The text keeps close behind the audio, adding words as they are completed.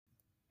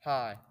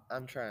Hi,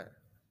 I'm Trent.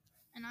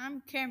 And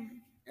I'm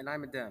Cameron. And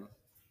I'm Adem.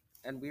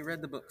 And we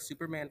read the book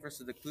Superman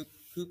vs. the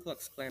Ku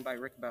Klux Klan by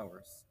Rick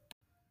Bowers.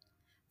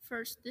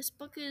 First, this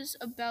book is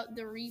about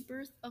the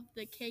rebirth of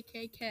the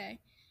KKK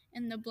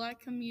and the black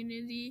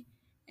community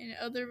and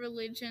other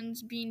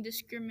religions being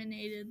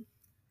discriminated.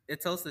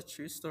 It tells the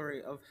true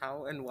story of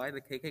how and why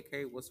the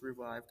KKK was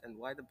revived and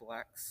why the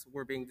blacks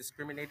were being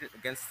discriminated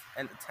against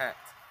and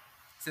attacked.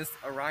 Since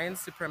Aryan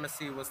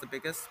supremacy was the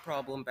biggest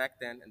problem back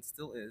then and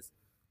still is,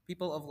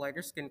 people of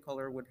lighter skin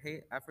color would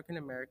hate African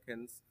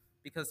Americans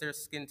because their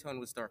skin tone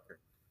was darker.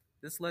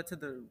 This led to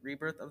the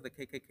rebirth of the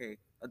KKK,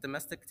 a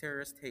domestic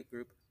terrorist hate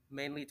group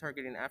mainly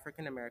targeting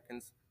African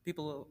Americans,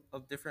 people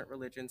of different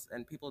religions,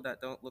 and people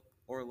that don't look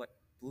or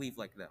believe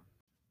like them.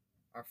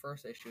 Our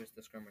first issue is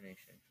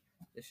discrimination.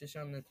 This is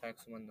shown in the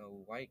text when the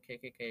white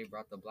KKK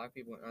brought the black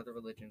people and other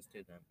religions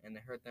to them, and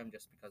they hurt them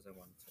just because they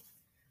wanted to.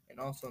 And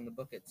also in the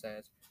book it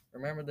says,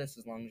 remember this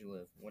as long as you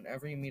live.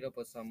 Whenever you meet up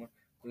with someone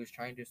who's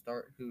trying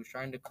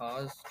to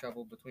cause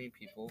trouble between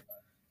people,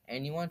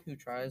 anyone who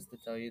tries to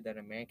tell you that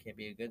a man can't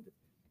be a good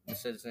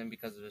citizen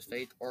because of his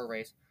faith or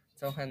race,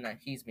 tell him that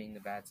he's being the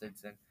bad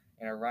citizen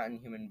and a rotten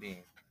human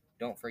being.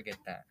 Don't forget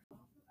that.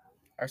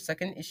 Our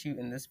second issue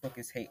in this book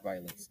is hate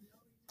violence.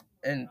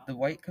 And the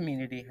white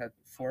community had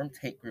formed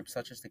hate groups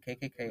such as the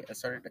KKK and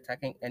started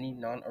attacking any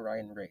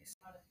non-Aryan race.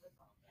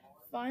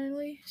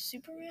 Finally,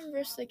 Superman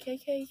vs. the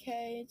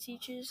KKK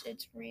teaches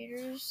its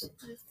readers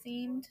the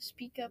theme to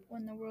speak up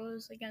when the world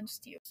is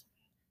against you.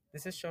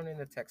 This is shown in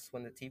the text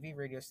when the TV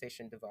radio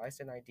station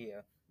devised an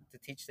idea to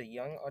teach the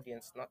young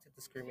audience not to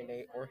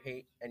discriminate or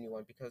hate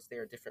anyone because they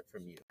are different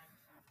from you.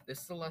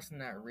 This is a lesson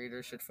that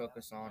readers should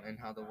focus on and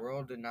how the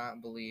world did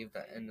not believe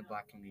that in the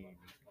black community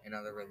and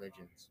other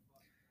religions.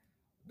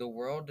 The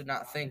world did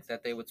not think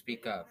that they would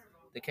speak up.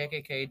 The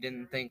KKK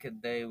didn't think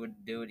they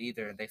would do it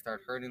either. They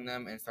started hurting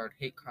them and started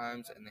hate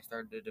crimes and they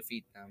started to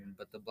defeat them,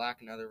 but the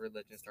black and other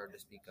religions started to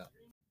speak up.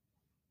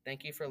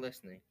 Thank you for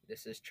listening.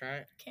 This is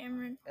Trent,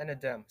 Cameron, and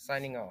Adem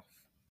signing off.